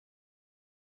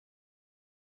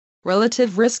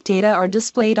relative risk data are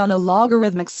displayed on a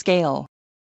logarithmic scale.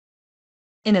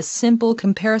 In a simple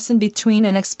comparison between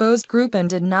an exposed group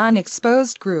and a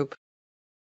non-exposed group,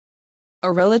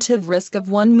 a relative risk of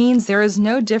 1 means there is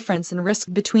no difference in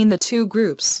risk between the two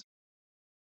groups.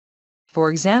 For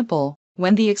example,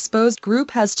 when the exposed group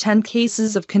has 10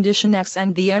 cases of condition X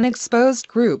and the unexposed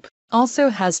group also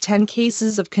has 10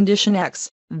 cases of condition X,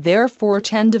 therefore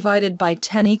 10 divided by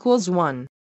 10 equals 1.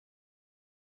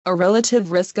 A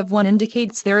relative risk of 1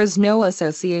 indicates there is no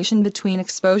association between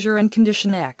exposure and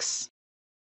condition X.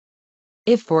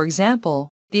 If, for example,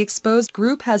 the exposed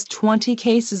group has 20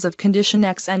 cases of condition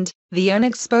X and the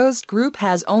unexposed group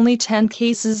has only 10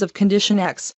 cases of condition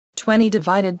X, 20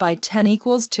 divided by 10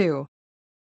 equals 2.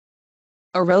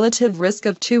 A relative risk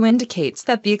of 2 indicates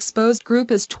that the exposed group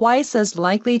is twice as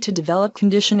likely to develop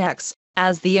condition X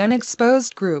as the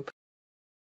unexposed group.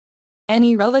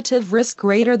 Any relative risk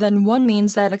greater than 1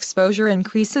 means that exposure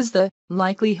increases the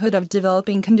likelihood of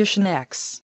developing condition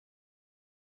X.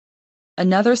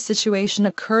 Another situation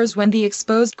occurs when the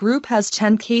exposed group has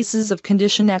 10 cases of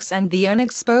condition X and the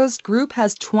unexposed group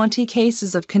has 20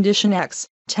 cases of condition X,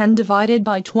 10 divided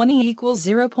by 20 equals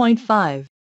 0.5.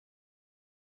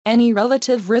 Any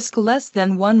relative risk less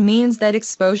than 1 means that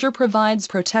exposure provides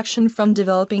protection from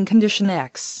developing condition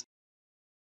X.